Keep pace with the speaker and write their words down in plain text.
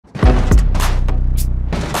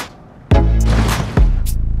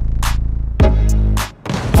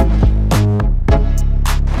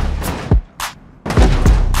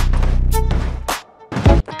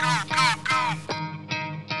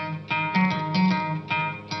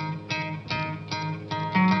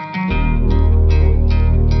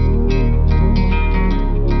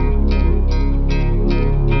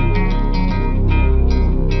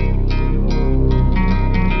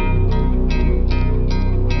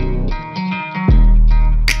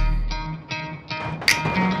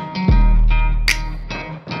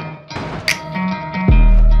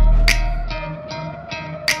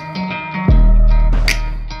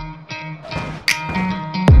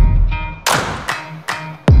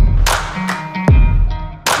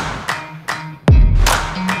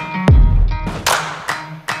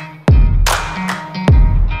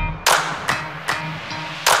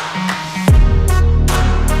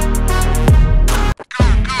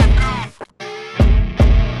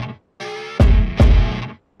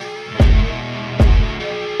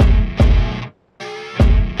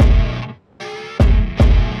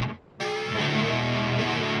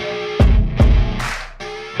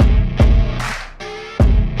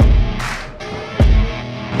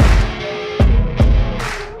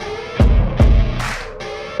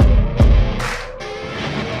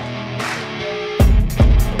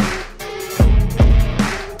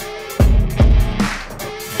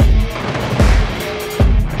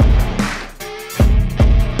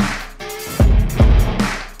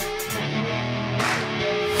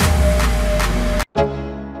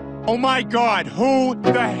my God, who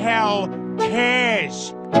the hell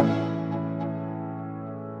cares?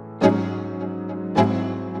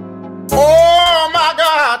 Oh my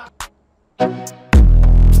God!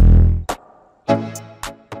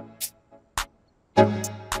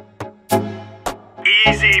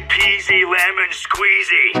 Easy peasy lemon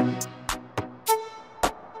squeezy.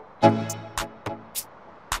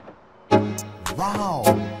 Wow.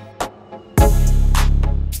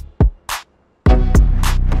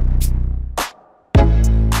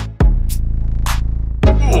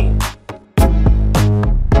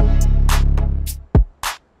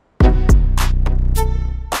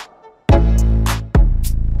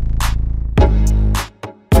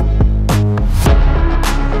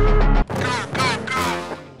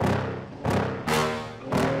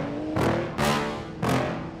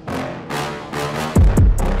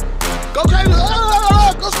 Go crazy!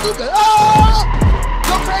 Go stupid!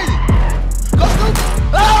 Go crazy! Go stupid!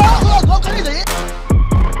 Go crazy!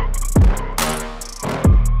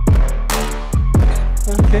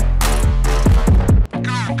 Okay.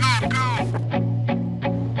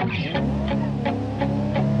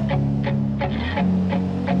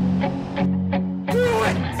 Do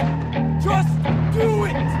it! Just do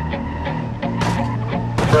it!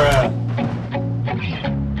 Bruh.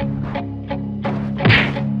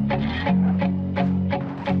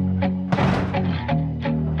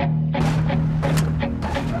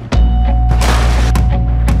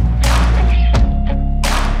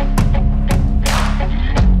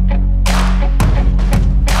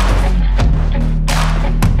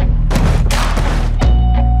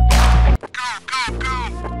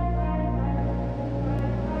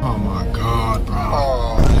 Oh my God, bro.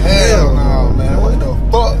 Oh, hell no, man. What the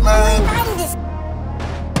fuck, man?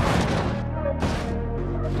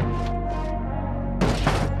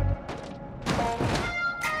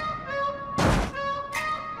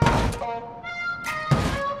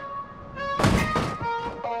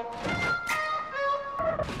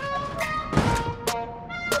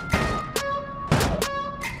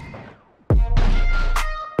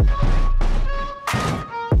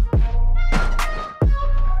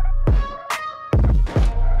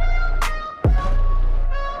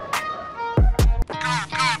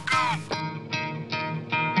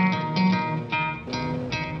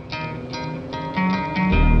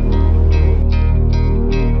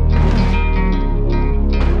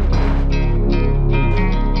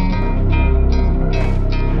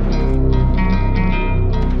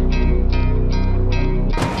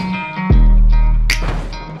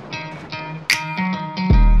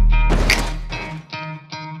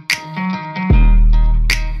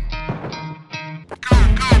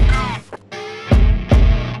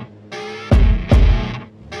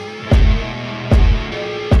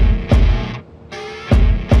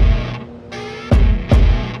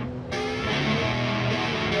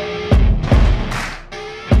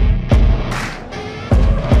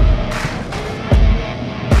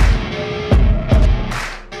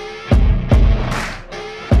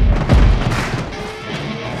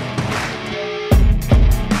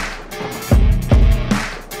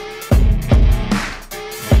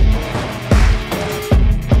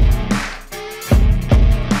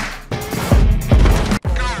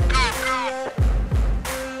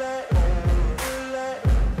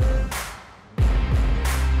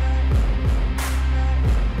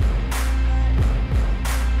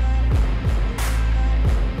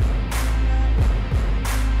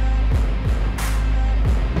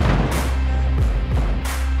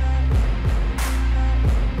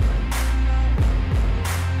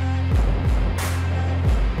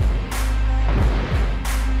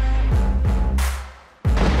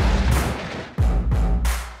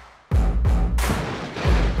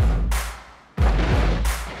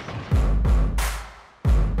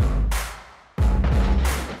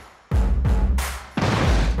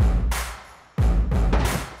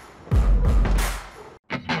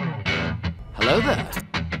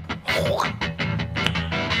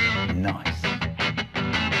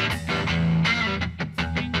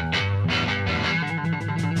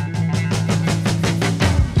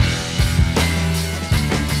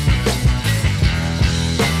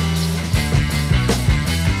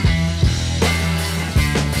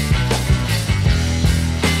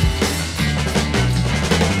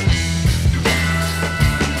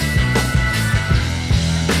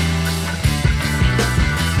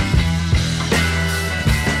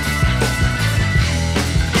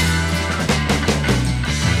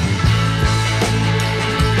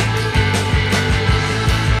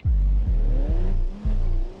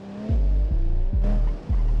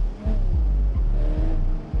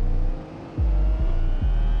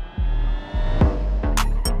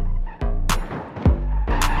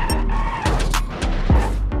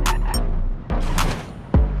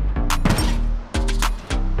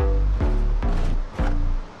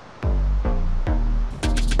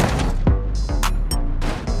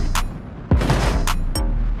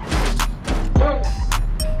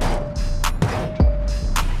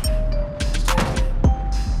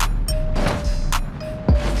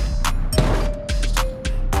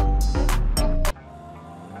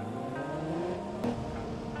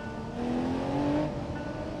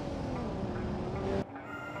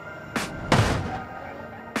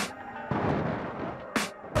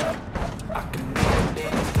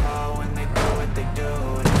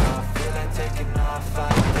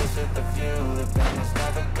 you. The pain is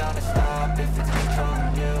never gonna stop if it's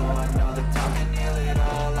controlling you. I know that time can heal it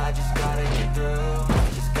all. I just gotta get through. I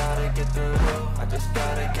just gotta get through. I just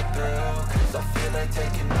gotta get through. Cause I feel like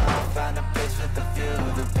taking off. Find a place with a view.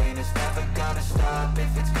 The pain is never gonna stop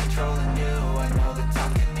if it's controlling you. I know that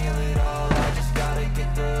time can heal it all. I just gotta get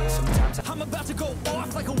through. Sometimes I'm about to go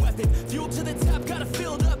off like a weapon. Fuel to the top, got a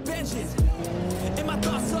filled up engine. In my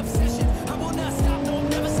thoughts obsession, I will not stop, no I'm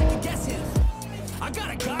never second guessing. I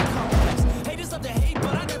got a God complex. Haters love to hate,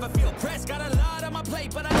 but I never feel pressed. Got a lot on my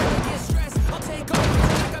plate, but I never get stressed. I'll take over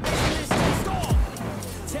like I'm making this thing storm.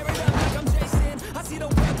 Tear it up like I'm Jason. I see the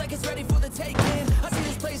world like it's ready for the taking. I see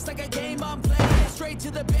this place like a game I'm playing. Straight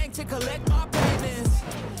to the bank to collect my payments.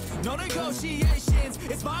 No negotiations,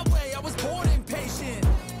 it's my way, I was born impatient.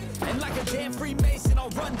 And like a damn Freemason, I'll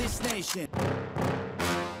run this nation.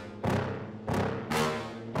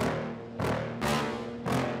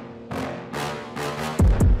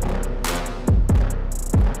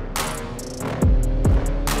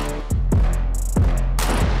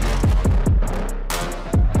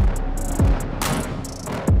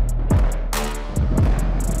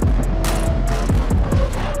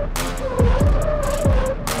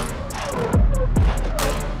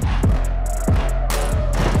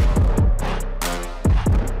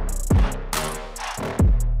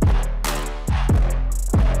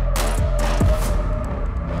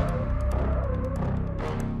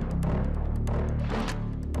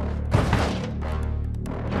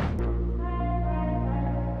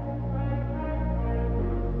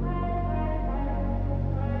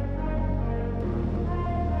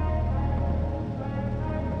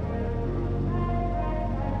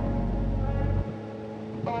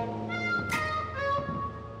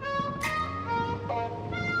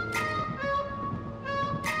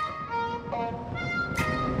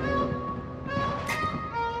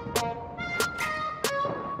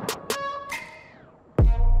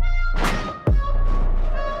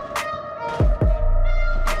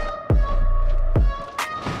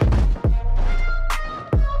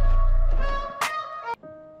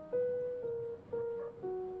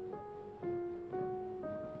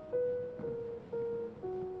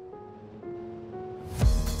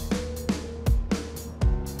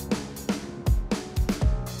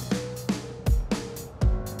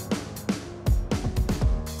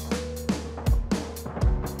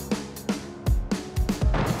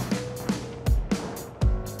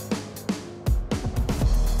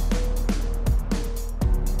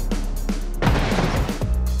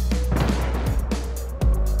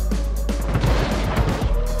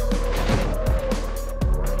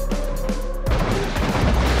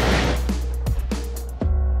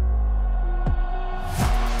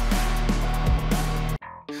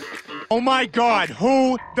 Oh my God,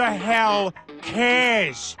 who the hell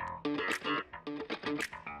cares?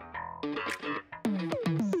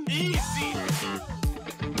 Easy.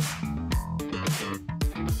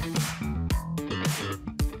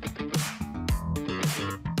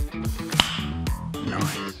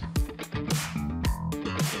 Nice.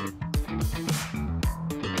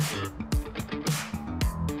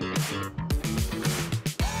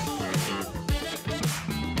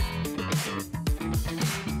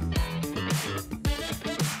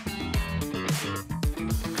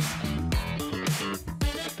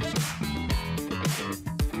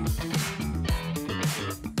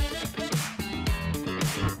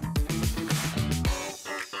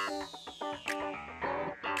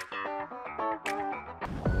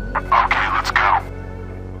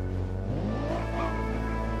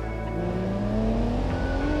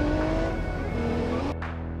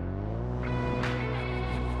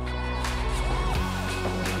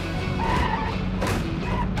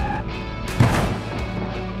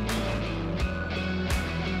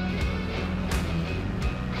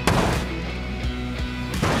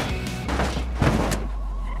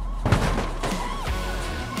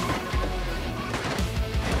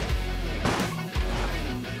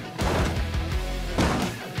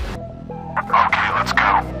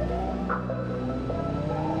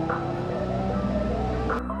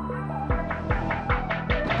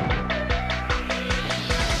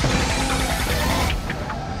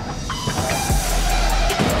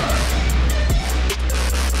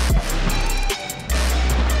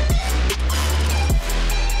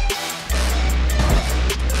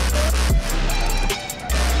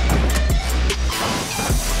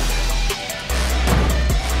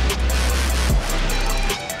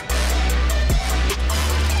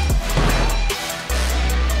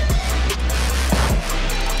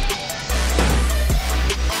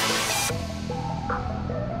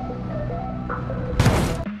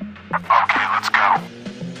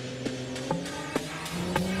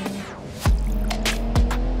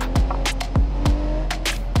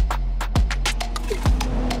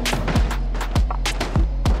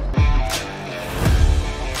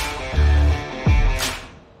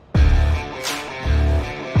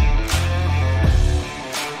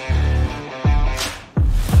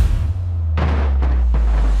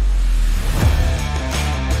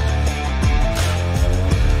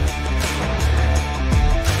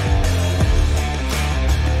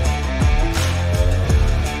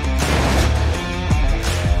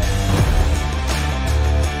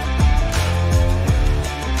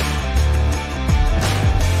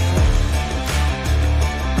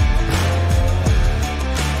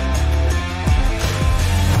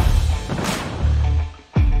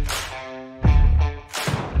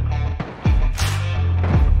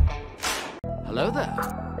 Hello there.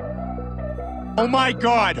 Oh my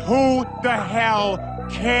God, who the hell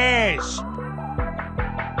cares?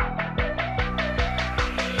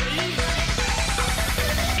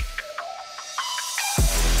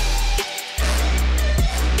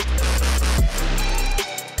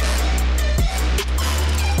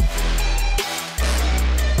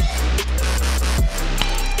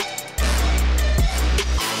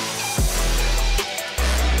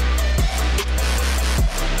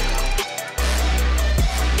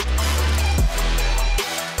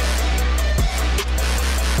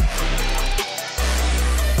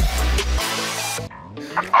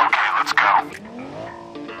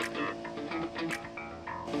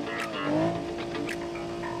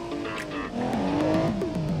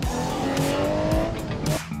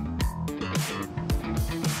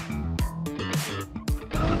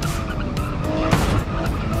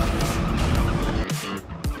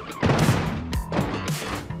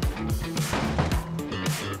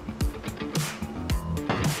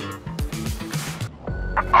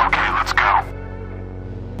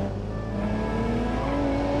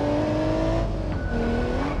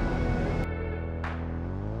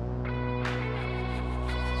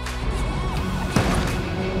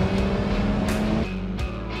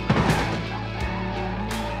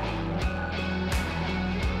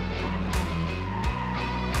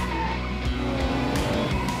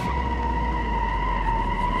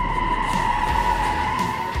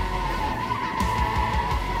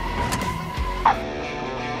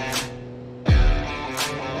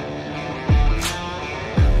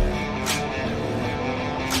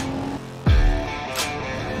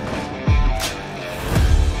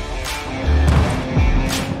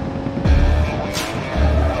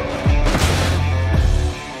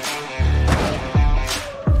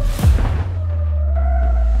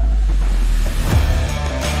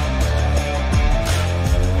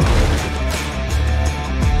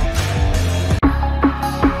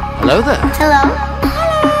 Hello there. Hello.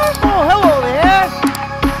 Oh, hello there.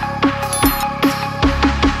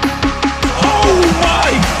 Oh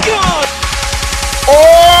my God!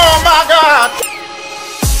 Oh my God.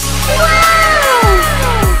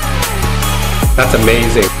 That's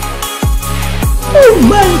amazing.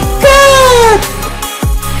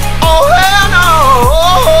 Oh hell no.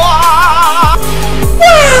 Wow.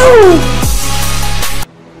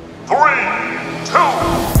 3, 2,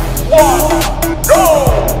 1, go!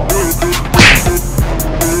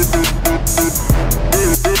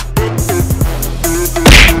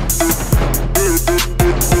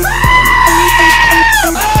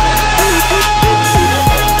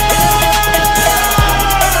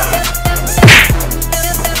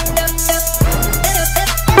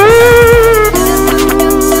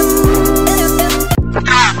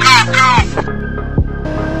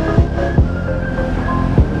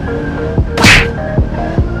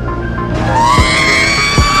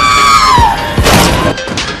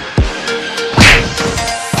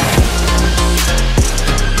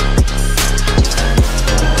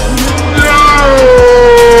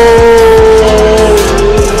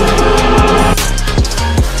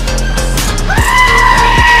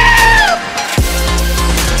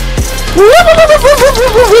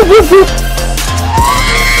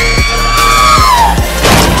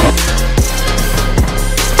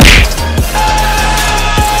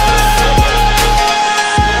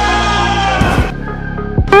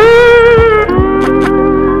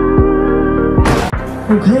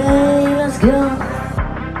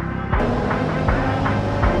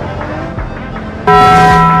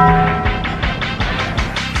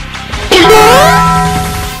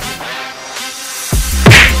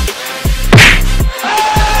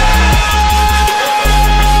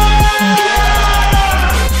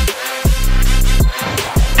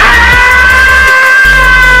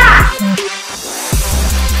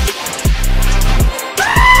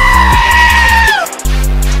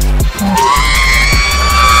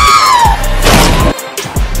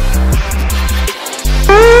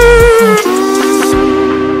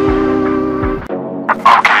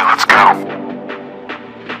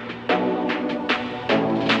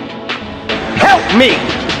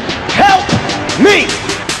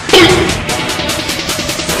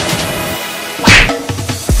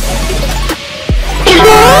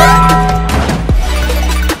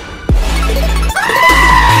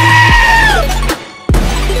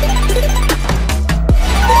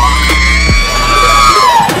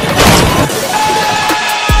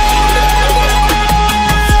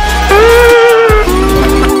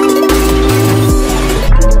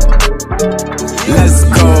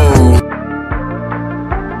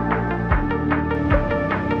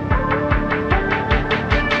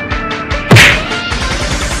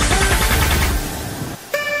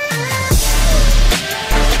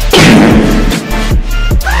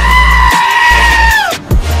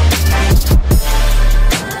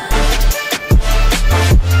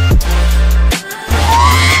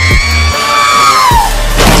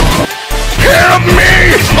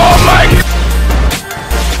 Oh my God.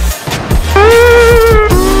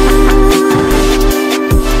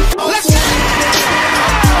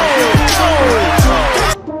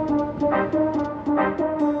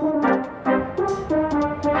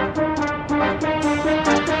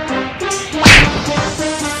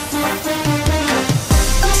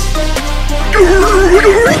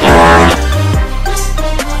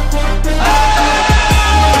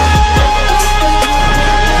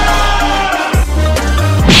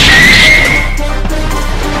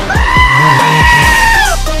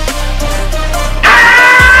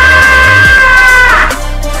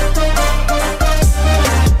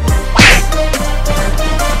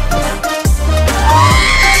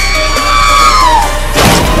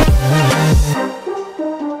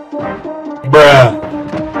 Bruh.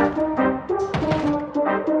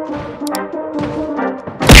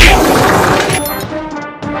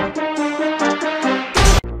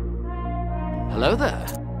 Hello there.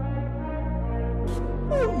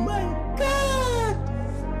 Oh my God!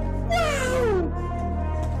 Wow!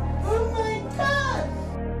 Oh my God!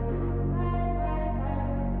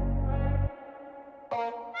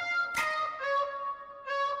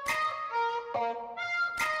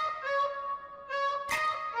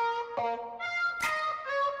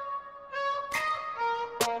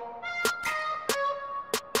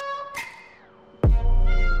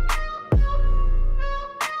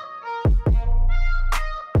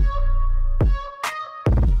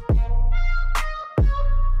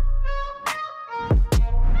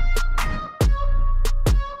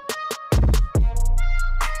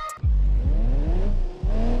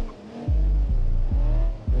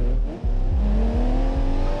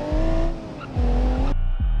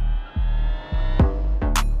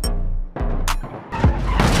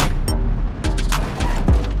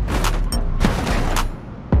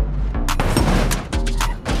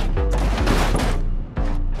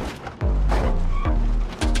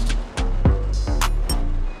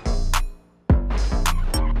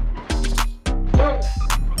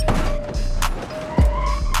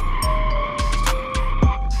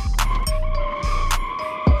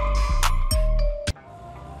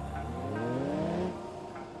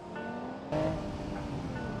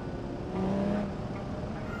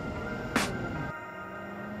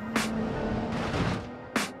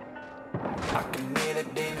 I can hear the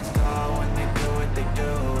demons call when they do what they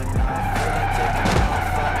do, and now I feel like taking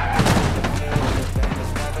off. I'm the view. The pain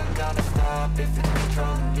is never gonna stop if it's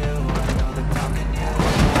controlling you. I know the time can heal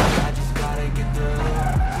it. I just gotta get through.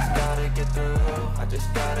 Just gotta get through. I just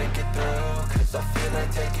gotta get through. Cause I feel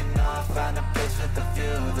like taking off. Find a place with a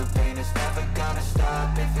view. The pain is never gonna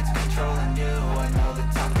stop if it's controlling you. I know the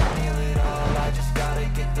time can heal it all. I just gotta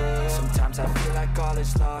get through. Sometimes I feel like all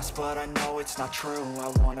is lost, but I know it's not true. I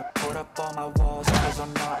wanna put up all my walls cause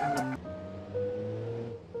I'm not in the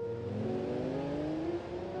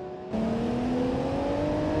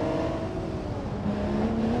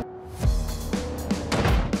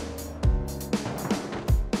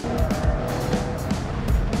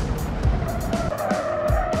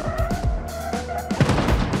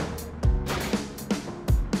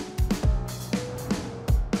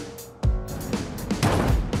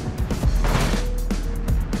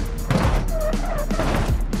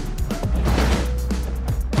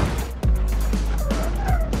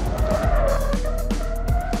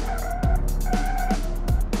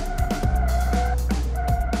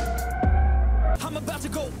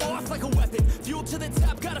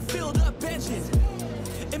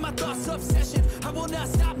obsession. I will not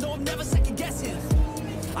stop, no, I'm never second guessing.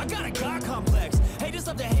 I got a God complex. Haters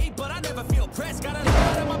love to hate, but I never feel pressed. Got a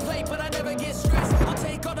lot on my plate, but I never get stressed. I'll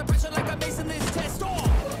take all the pressure like I'm acing this test.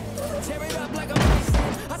 Tear it up like I'm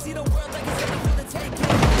racing. I see the world like it's ready for the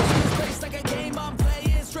taking. This race like a game I'm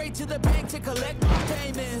playing. Straight to the bank to collect my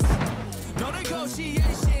payments. No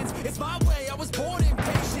negotiations, it's my way, I was born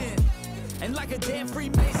impatient. And like a damn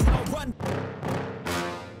Freemason, I'll run.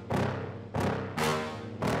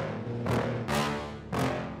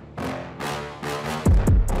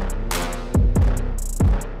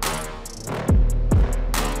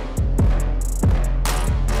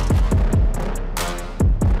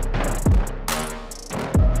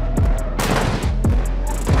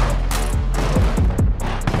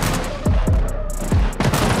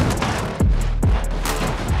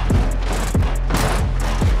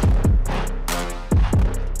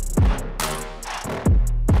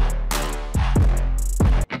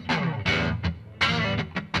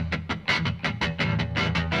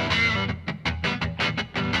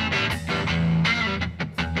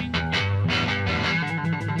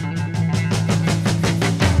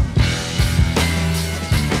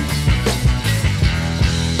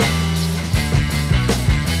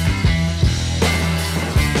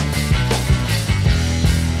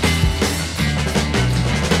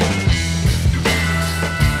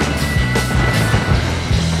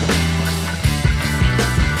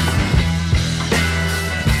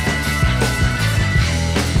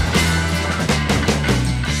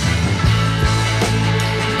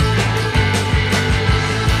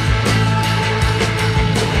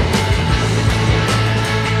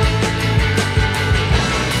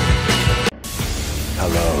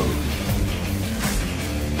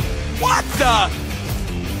 the?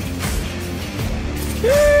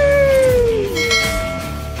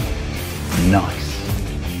 Nice.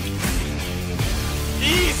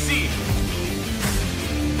 Easy.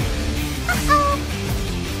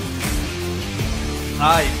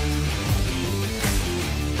 Nice.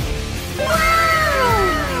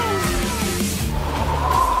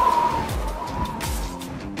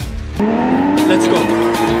 Let's go.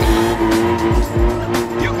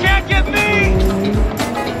 You can't get me!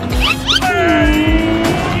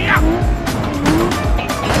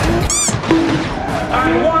 I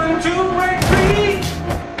want to break free!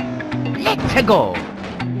 Let's go.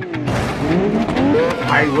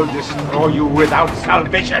 I will destroy you without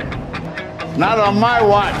salvation. Not on my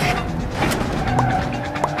watch.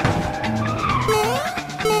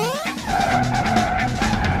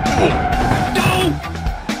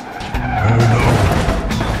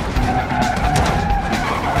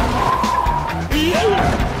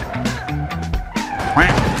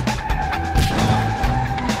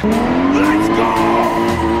 Let's go!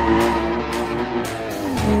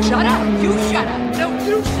 Shut up! You shut up! No,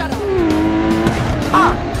 you shut up!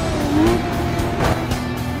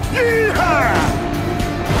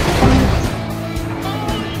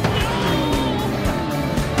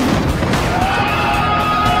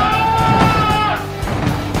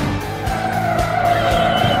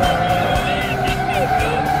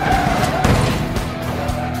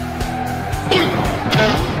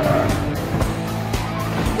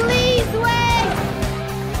 Please wait!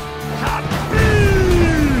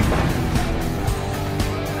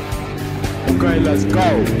 Okay, let's go.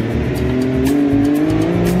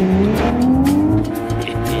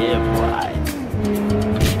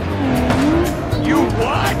 You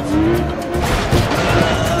what?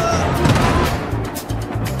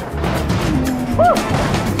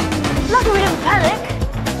 Look, we don't panic!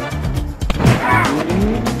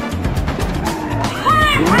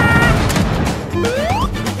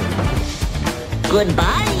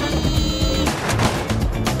 Goodbye!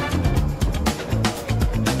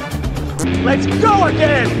 Let's go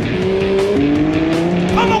again!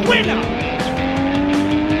 I'm a winner!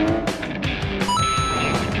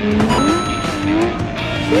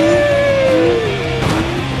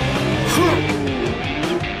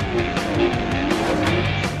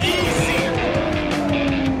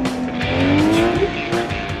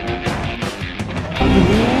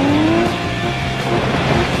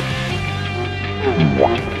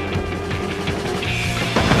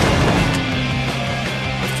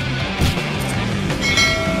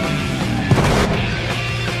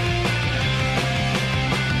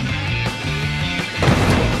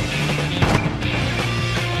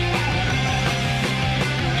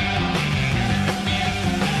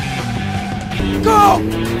 Go!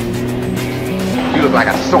 You look like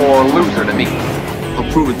a sore loser to me.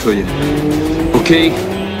 I'll prove it to you. Okay?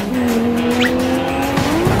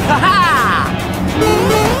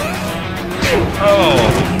 Oh,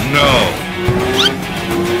 no.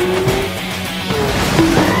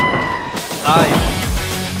 Nice.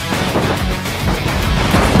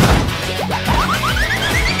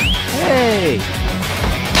 Hey.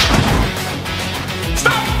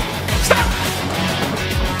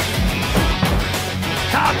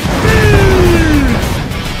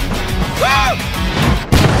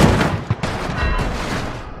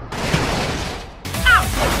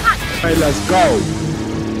 Hey, let's go.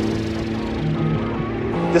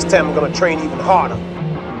 This time I'm gonna train even harder.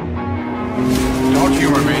 Don't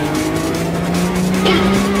humor me.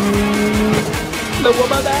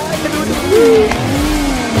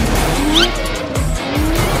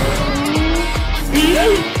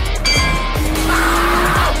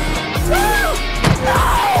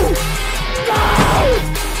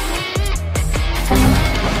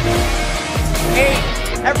 Hey,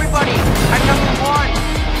 everybody! I'm number one!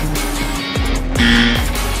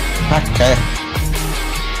 Okay.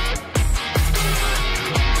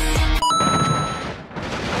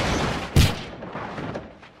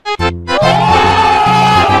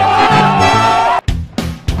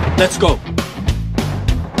 Let's go.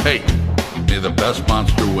 Hey, may the best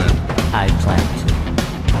monster win. I plan to.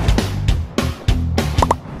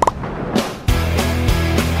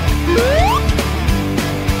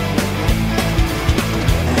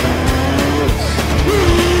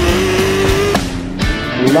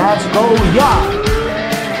 Let's go, y'all!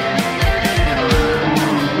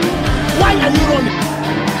 Why are you running?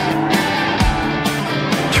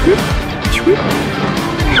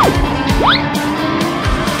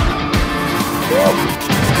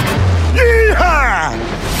 Yeehaw!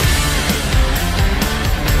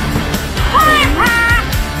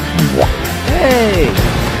 Hey.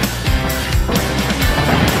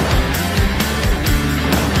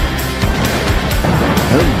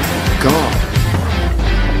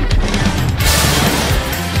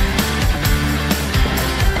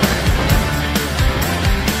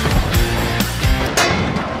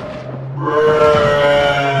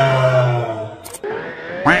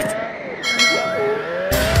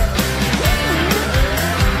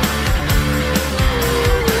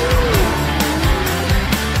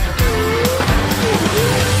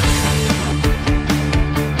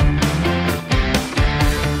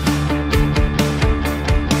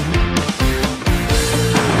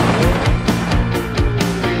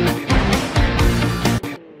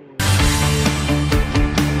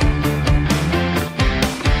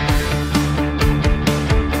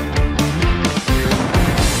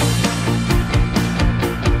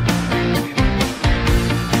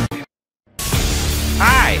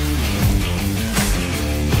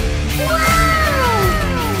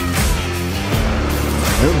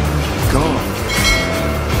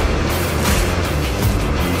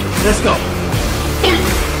 Let's go.